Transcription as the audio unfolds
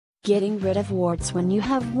Getting rid of warts when you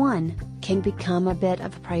have one, can become a bit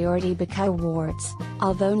of a priority because warts,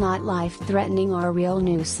 although not life-threatening, are a real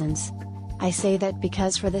nuisance. I say that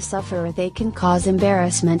because for the sufferer they can cause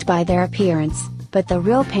embarrassment by their appearance, but the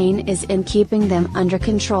real pain is in keeping them under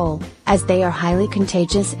control, as they are highly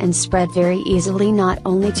contagious and spread very easily not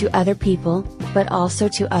only to other people, but also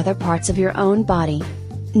to other parts of your own body.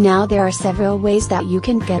 Now there are several ways that you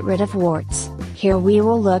can get rid of warts. Here we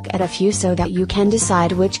will look at a few so that you can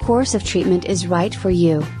decide which course of treatment is right for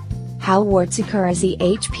you. How warts occur is the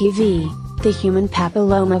HPV, the human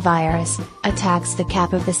papillomavirus, attacks the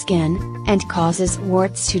cap of the skin, and causes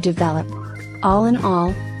warts to develop. All in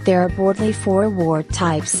all, there are broadly 4 wart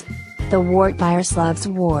types. The wart virus loves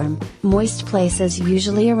warm, moist places,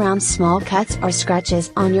 usually around small cuts or scratches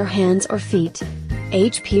on your hands or feet.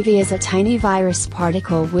 HPV is a tiny virus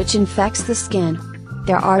particle which infects the skin.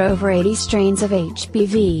 There are over 80 strains of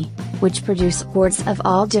HPV, which produce warts of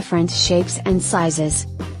all different shapes and sizes.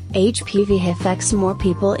 HPV affects more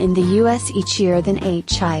people in the US each year than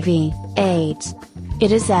HIV/AIDS.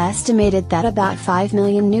 It is estimated that about 5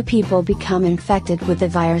 million new people become infected with the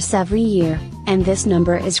virus every year, and this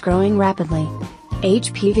number is growing rapidly.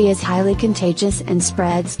 HPV is highly contagious and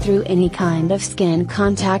spreads through any kind of skin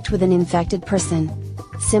contact with an infected person.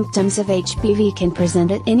 Symptoms of HPV can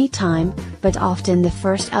present at any time, but often the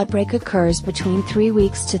first outbreak occurs between 3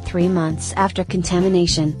 weeks to 3 months after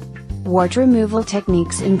contamination. Wart removal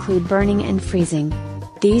techniques include burning and freezing.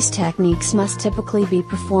 These techniques must typically be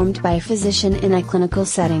performed by a physician in a clinical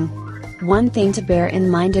setting. One thing to bear in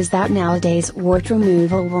mind is that nowadays wart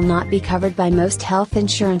removal will not be covered by most health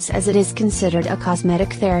insurance as it is considered a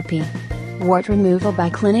cosmetic therapy. Wart removal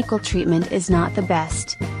by clinical treatment is not the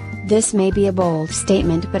best. This may be a bold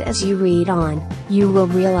statement, but as you read on, you will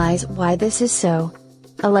realize why this is so.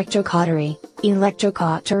 Electrocautery.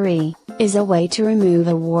 Electrocautery is a way to remove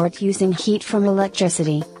a wart using heat from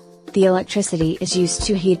electricity. The electricity is used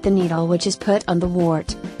to heat the needle which is put on the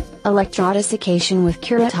wart. Electrodesiccation with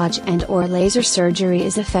curettage and/or laser surgery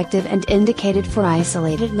is effective and indicated for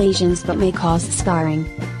isolated lesions but may cause scarring.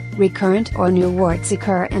 Recurrent or new warts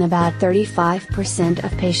occur in about 35%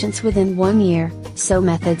 of patients within 1 year, so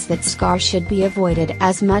methods that scar should be avoided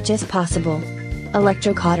as much as possible.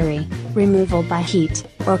 Electrocautery, removal by heat,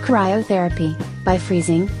 or cryotherapy, by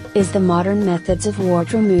freezing, is the modern methods of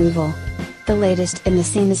wart removal. The latest in the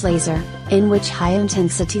scene is laser, in which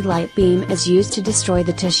high-intensity light beam is used to destroy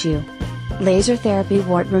the tissue. Laser therapy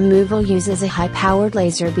wart removal uses a high-powered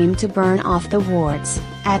laser beam to burn off the warts.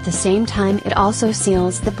 At the same time it also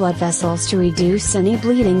seals the blood vessels to reduce any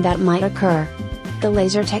bleeding that might occur. The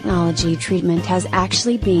laser technology treatment has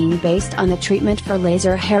actually been based on the treatment for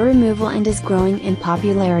laser hair removal and is growing in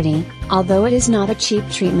popularity, although it is not a cheap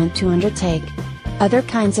treatment to undertake. Other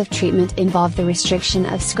kinds of treatment involve the restriction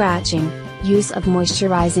of scratching, use of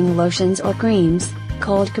moisturizing lotions or creams,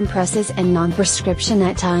 cold compresses and non-prescription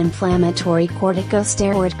anti-inflammatory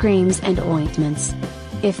corticosteroid creams and ointments.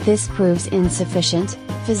 If this proves insufficient,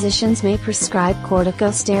 physicians may prescribe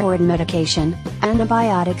corticosteroid medication,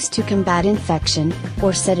 antibiotics to combat infection,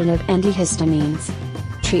 or sedative antihistamines.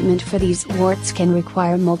 Treatment for these warts can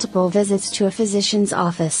require multiple visits to a physician's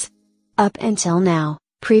office. Up until now,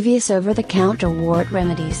 previous over-the-counter wart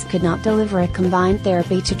remedies could not deliver a combined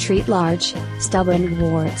therapy to treat large, stubborn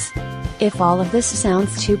warts. If all of this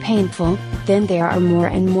sounds too painful, then there are more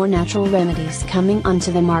and more natural remedies coming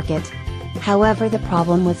onto the market. However, the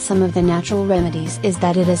problem with some of the natural remedies is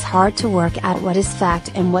that it is hard to work out what is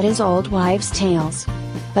fact and what is old wives' tales.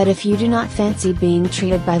 But if you do not fancy being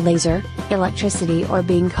treated by laser, electricity, or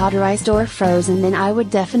being cauterized or frozen, then I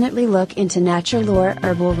would definitely look into natural or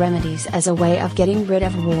herbal remedies as a way of getting rid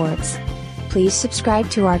of warts. Please subscribe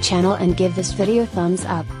to our channel and give this video thumbs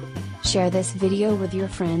up. Share this video with your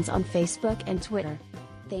friends on Facebook and Twitter.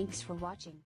 Thanks for watching.